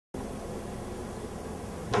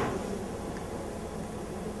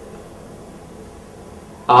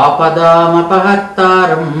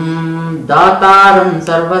आपदामपहर्तारं दातारं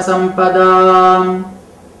सर्वसम्पदां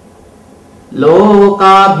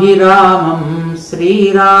लोकाभिरामं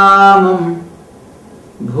श्रीरामं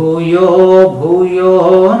भूयो भूयो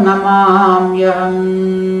नमाम्यहम्।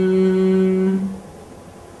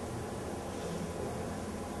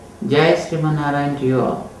 Jai Srimanarayan to you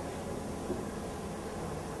all.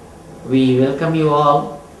 We welcome you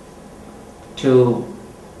all to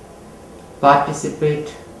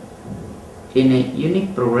participate in a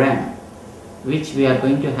unique program which we are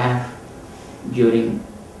going to have during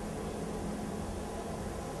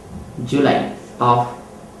July of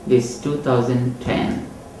this 2010.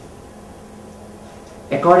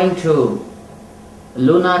 According to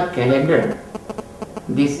lunar calendar,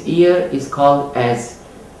 this year is called as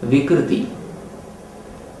Vikruti.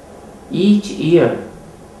 Each year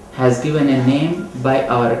has given a name by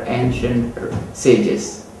our ancient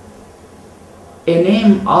sages. A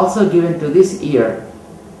name also given to this year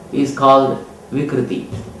is called Vikruti.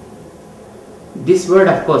 This word,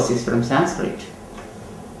 of course, is from Sanskrit.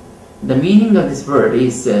 The meaning of this word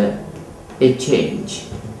is a change.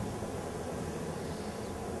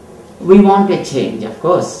 We want a change, of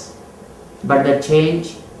course, but the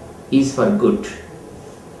change is for good.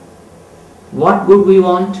 What good we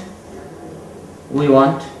want? We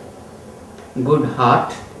want good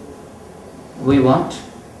heart, we want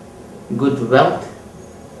good wealth,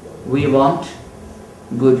 we want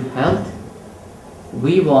good health,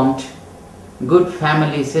 we want good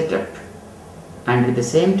family setup, and at the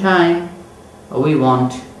same time we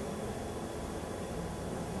want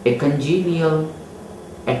a congenial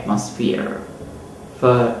atmosphere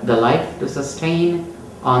for the life to sustain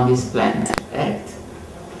on this planet Earth.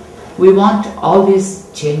 We want all these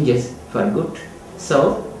changes for good.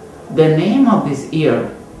 So the name of this year,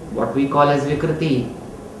 what we call as Vikruti,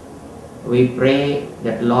 we pray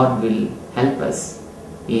that Lord will help us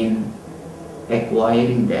in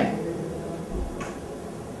acquiring them.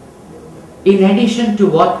 In addition to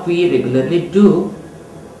what we regularly do,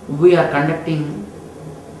 we are conducting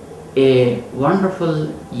a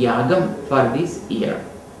wonderful Yagam for this year.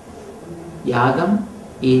 Yagam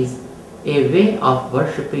is a way of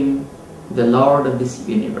worshipping the Lord of this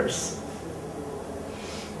universe.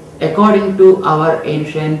 According to our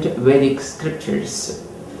ancient Vedic scriptures,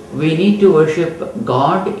 we need to worship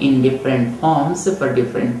God in different forms for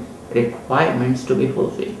different requirements to be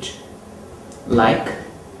fulfilled. Like,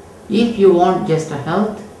 if you want just a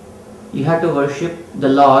health, you have to worship the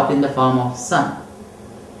Lord in the form of sun.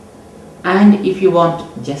 And if you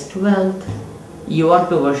want just wealth, you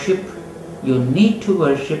need to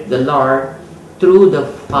worship the Lord through the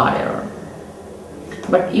fire.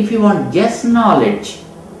 But if you want just knowledge,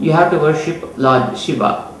 you have to worship Lord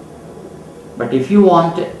Shiva. But if you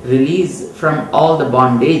want release from all the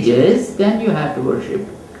bondages, then you have to worship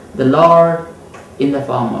the Lord in the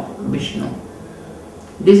form of Vishnu.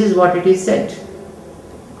 This is what it is said.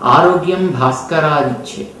 Arogyam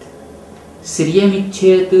bhaskaradicchet,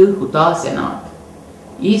 Sriyamichet hutasenat,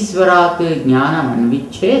 Isvarat jnanam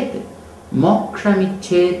anvichet,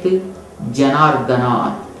 Mokshamichet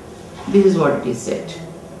janardanat. This is what it is said.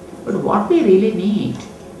 But what we really need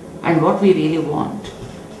and what we really want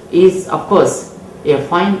is, of course, a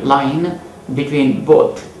fine line between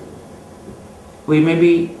both. We may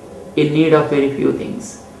be in need of very few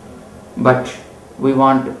things, but we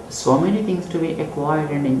want so many things to be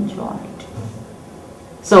acquired and enjoyed.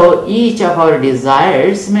 So each of our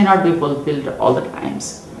desires may not be fulfilled all the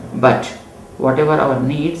times, but whatever our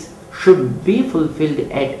needs should be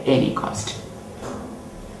fulfilled at any cost.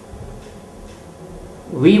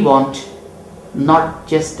 We want not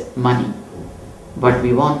just money, but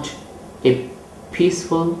we want a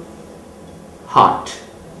peaceful heart.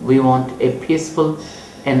 We want a peaceful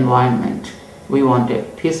environment. We want a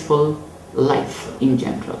peaceful life in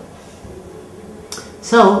general.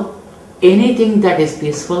 So anything that is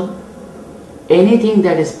peaceful, anything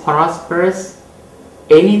that is prosperous,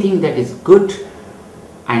 anything that is good,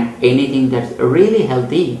 and anything that's really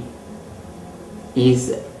healthy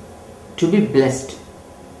is to be blessed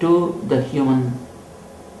to the human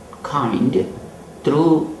kind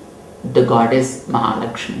through the goddess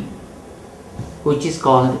Mahalakshmi, which is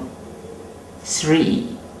called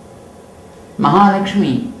Sri.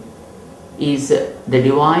 Mahalakshmi is the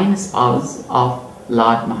divine spouse of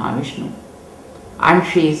Lord Mahavishnu, and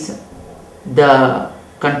she is the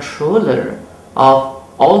controller of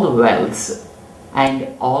all the wealth and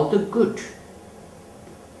all the good.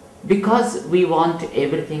 Because we want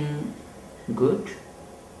everything good,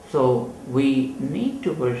 so we need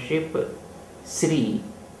to worship Sri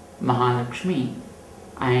Mahalakshmi,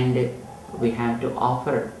 and we have to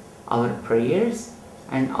offer our prayers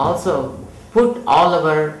and also put all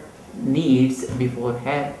our needs before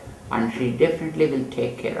her, and she definitely will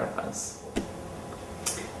take care of us.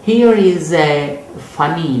 Here is a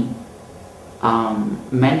funny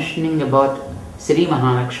mentioning about Sri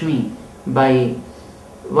Mahalakshmi by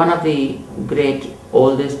one of the great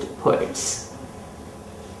oldest poets.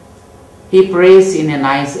 He prays in a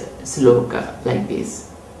nice sloka like this: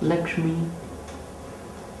 Lakshmi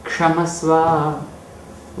Kshamasva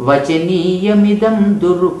Vachaniyamidam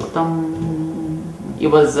Duruktam. He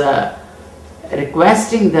was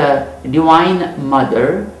requesting the Divine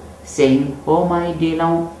Mother, saying, "Oh my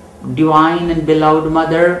divine and beloved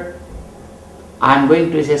Mother, I am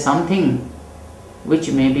going to say something which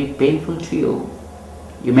may be painful to you.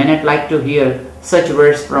 You may not like to hear such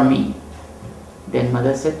words from me." Then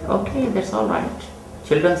Mother said, "Okay, that's all right.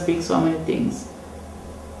 Children speak so many things,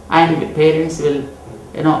 and parents will,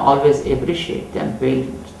 always appreciate them. Will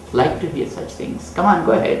like to hear such things. Come on,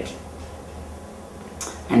 go ahead."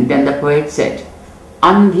 And then the poet said,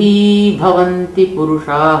 "Andhi bhavanti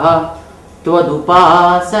purushaha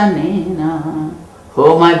tvadupasanena."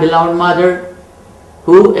 Oh my beloved Mother,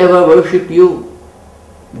 whoever worship you,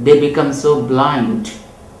 they become so blind.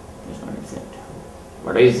 That's what he said.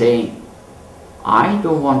 What are you saying? I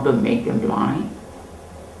don't want to make them blind.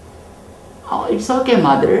 Oh, it's okay,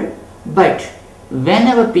 Mother, but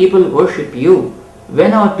whenever people worship you,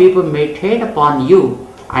 whenever people meditate upon you,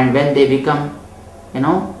 and when they become,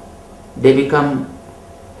 they become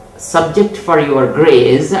subject for your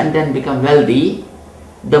grace and then become wealthy,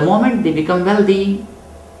 the moment they become wealthy,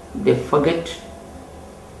 they forget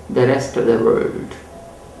the rest of the world.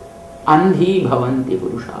 Andhi bhavanti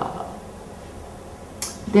purushaha.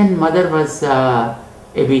 Then Mother was a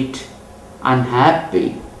bit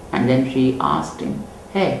unhappy, and then she asked him,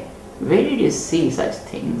 "Hey, where did you see such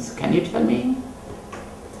things? Can you tell me?"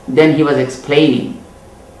 Then he was explaining,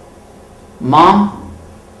 "Mom,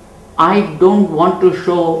 I don't want to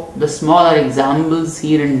show the smaller examples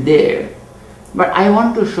here and there, but I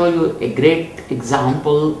want to show you a great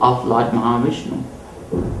example of Lord Mahavishnu,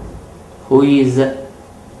 who is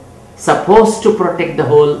supposed to protect the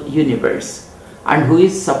whole universe and who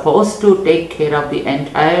is supposed to take care of the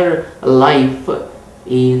entire life,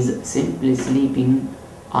 is simply sleeping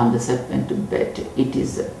on the serpent bed. It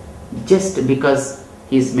is just because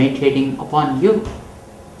he is meditating upon you.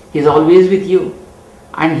 He is always with you,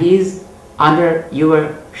 and he is under your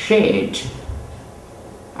shade."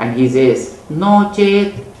 And he says, "No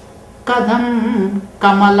chet kadham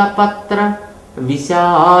kamalapatra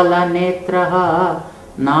vishala netraha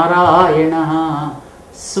narayanaha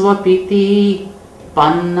swapiti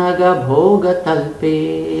pannaga bhoga talpe."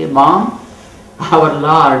 Mom, our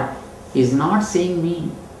Lord is not seeing me.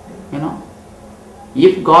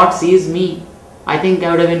 If God sees me, I think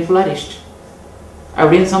I would have been flourished. I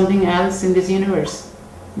would have been something else in this universe.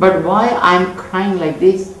 But why I am crying like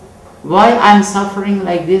this? Why I am suffering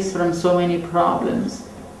like this from so many problems?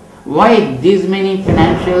 Why these many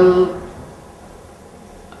financial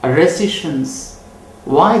recessions?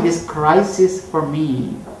 Why this crisis for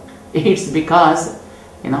me? It's because,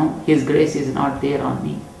 His grace is not there on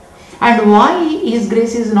me. And why His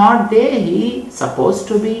grace is not there? He is supposed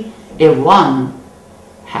to be a one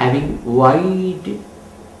having wide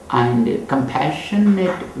and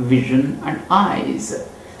compassionate vision and eyes.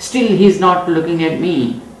 Still He is not looking at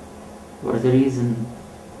me. What is the reason?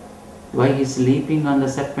 Why He is sleeping on the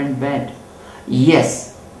serpent bed?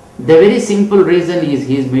 Yes, the very simple reason is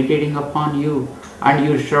He is meditating upon you, and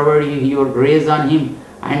you showered your grace on Him,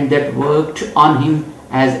 and that worked on Him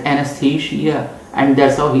as anesthesia, and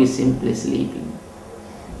that's how He is simply sleeping.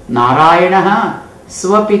 Narayanaha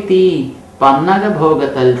swapiti pannaga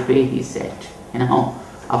bhoga talpe, He said.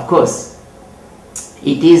 Of course,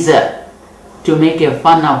 it is to make a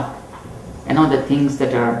fun of the things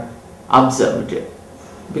that are observed,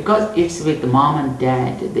 because it's with mom and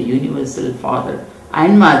dad, the universal father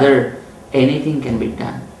and mother, anything can be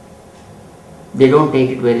done. They don't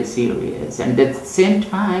take it very serious, and at the same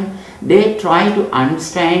time they try to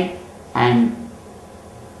understand and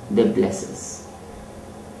they bless us.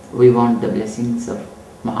 We want the blessings of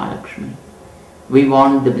Mahalakshmi. We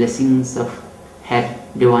want the blessings of her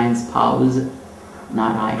divine spouse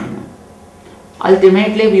Narayana.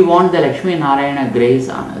 Ultimately, we want the Lakshmi Narayana grace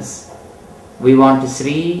on us. We want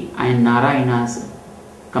Sri and Narayana's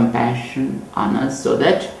compassion on us, so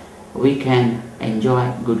that we can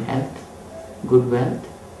enjoy good health, good wealth,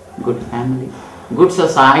 good family, good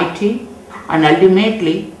society, and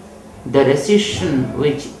ultimately the recession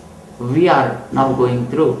which we are now going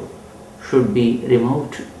through should be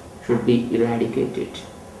removed, should be eradicated.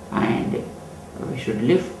 and we should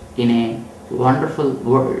live in a wonderful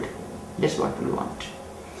world. That's what we want.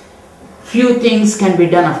 Few things can be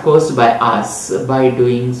done, of course, by us by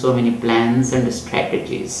doing so many plans and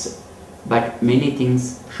strategies, but many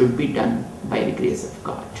things should be done by the grace of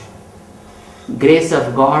God. Grace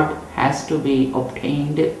of God has to be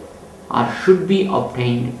obtained or should be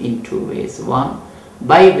obtained in two ways. One,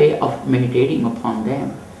 by way of meditating upon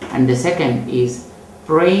them, and the second is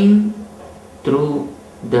praying through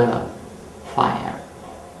the fire,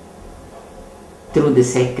 through the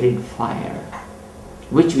sacred fire,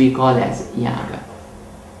 which we call as Yaga.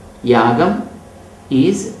 Yagam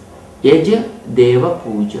is Yaja Deva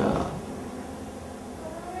Puja.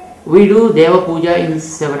 We do Deva Puja in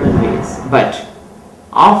several ways, but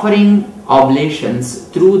offering oblations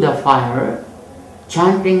through the fire,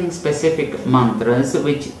 chanting specific mantras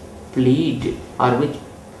which plead or which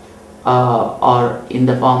are in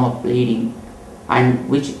the form of pleading and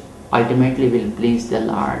which ultimately will please the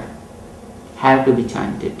Lord, have to be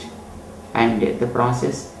chanted. And the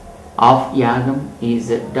process of Yagam is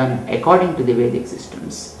done according to the Vedic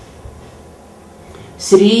systems.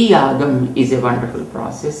 Sri Yagam is a wonderful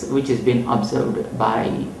process which has been observed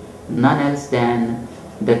by none else than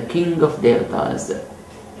the king of Devatas,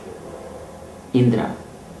 Indra.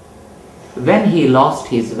 When he lost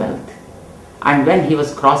his wealth and when he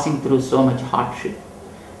was crossing through so much hardship,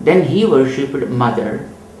 then he worshipped Mother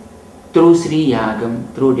through Sri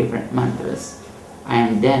Yagam, through different mantras,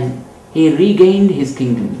 and then he regained his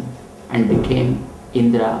kingdom and became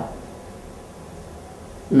Indra.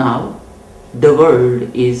 Now the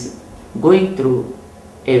world is going through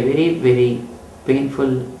a very, very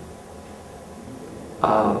painful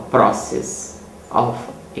process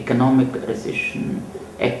of economic recession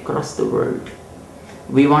across the world.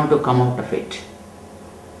 We want to come out of it.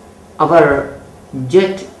 Our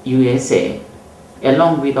Jet USA,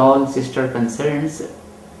 along with all sister concerns,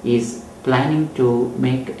 is planning to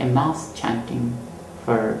make a mass chanting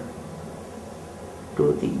for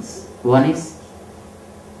two things. One is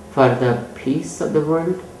for the peace of the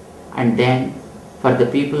world, and then for the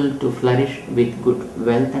people to flourish with good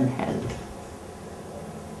wealth and health.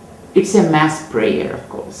 It's a mass prayer, of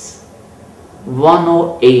course.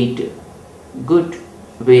 108 good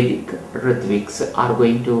Vedic Ritviks are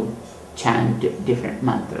going to chant different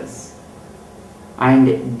mantras,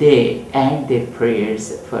 and they add their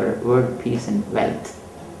prayers for world peace and wealth,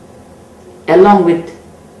 along with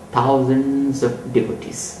thousands of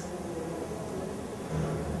devotees.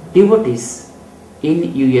 Devotees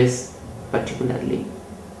in US particularly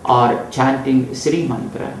are chanting Sri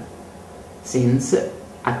Mantra since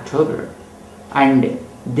October, and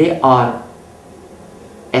they are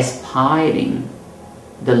aspiring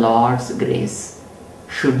the Lord's grace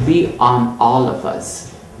should be on all of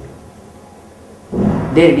us.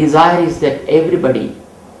 Their desire is that everybody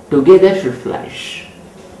together should flourish.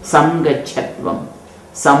 Samgachatvam,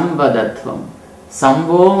 samvadatvam,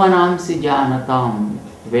 samvomanamsi janatam.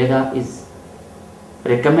 Veda is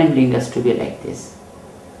recommending us to be like this.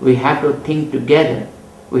 We have to think together,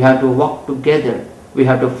 we have to walk together, we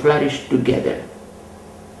have to flourish together.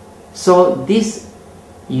 So this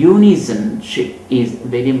unisonship is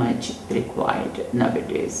very much required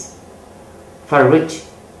nowadays, for which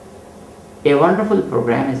a wonderful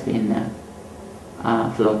program has been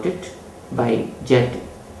floated by Jet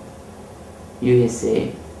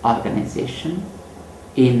USA organization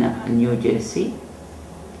in New Jersey.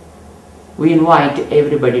 We invite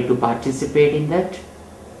everybody to participate in that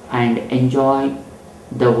and enjoy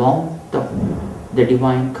the warmth of the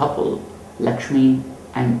divine couple, Lakshmi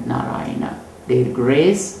and Narayana, their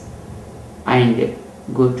grace and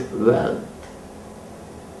good wealth.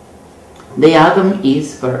 The Yagam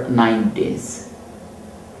is for 9 days,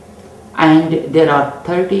 and there are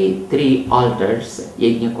 33 altars,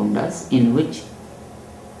 Yajna Kundas, in which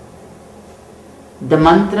the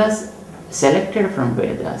mantras selected from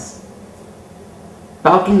Vedas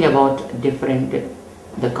talking about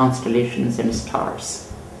the constellations and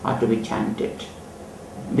stars are to be chanted,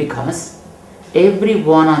 because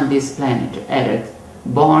everyone on this planet Earth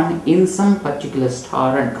born in some particular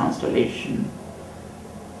star and constellation,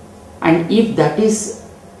 and if that is,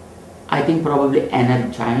 I think, probably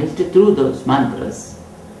energized through those mantras,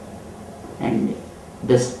 and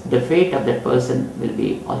the fate of that person will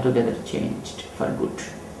be altogether changed for good.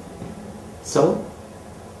 So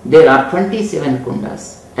there are 27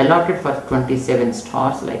 kundas allotted for 27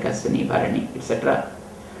 stars like Aswini, Bharani, etc.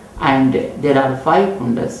 And there are 5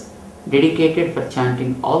 kundas dedicated for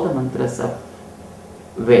chanting all the mantras of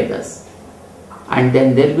Vedas. And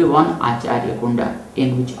then there will be one Acharya Kunda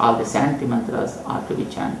in which all the Santi mantras are to be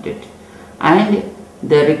chanted. And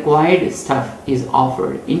the required stuff is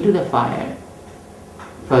offered into the fire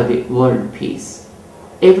for the world peace.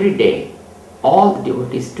 Every day, all the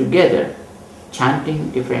devotees together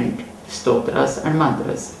chanting different stotras and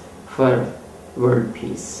mantras for world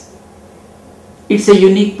peace. It's a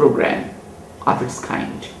unique program of its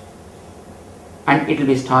kind, and it will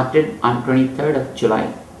be started on 23rd of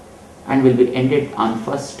July and will be ended on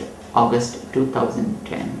 1st August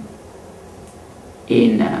 2010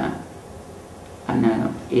 in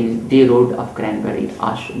the road of Cranbury,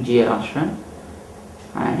 Jeeyar Asramam,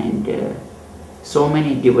 and so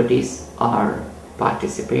many devotees are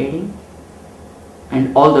participating,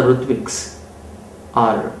 and all the Rutviks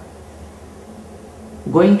are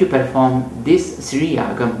going to perform this Sri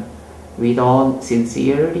Yagam with all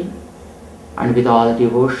sincerity and with all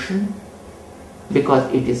devotion,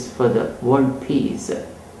 because it is for the world peace,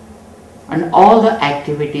 and all the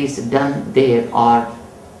activities done there are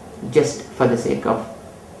just for the sake of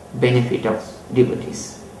benefit of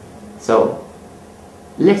devotees. So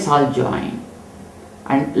let's all join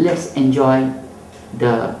and let's enjoy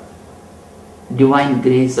the divine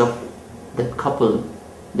grace of the couple,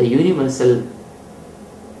 the universal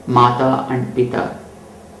Mata and Pita,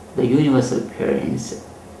 the universal parents,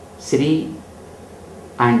 Sri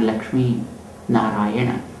and Lakshmi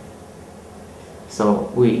Narayana.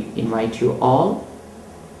 So we invite you all,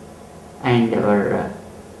 and our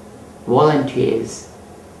volunteers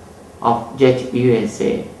of Jet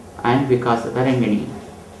USA and Vikas Tarangani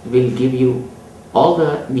will give you all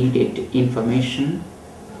the needed information,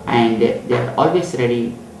 and they are always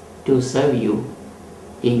ready to serve you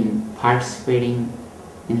in participating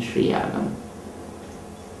in Sri Yagam.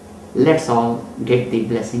 Let's all get the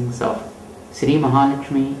blessings of Sri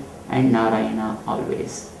Mahalakshmi and Narayana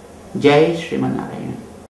always. Jai Sriman Narayana.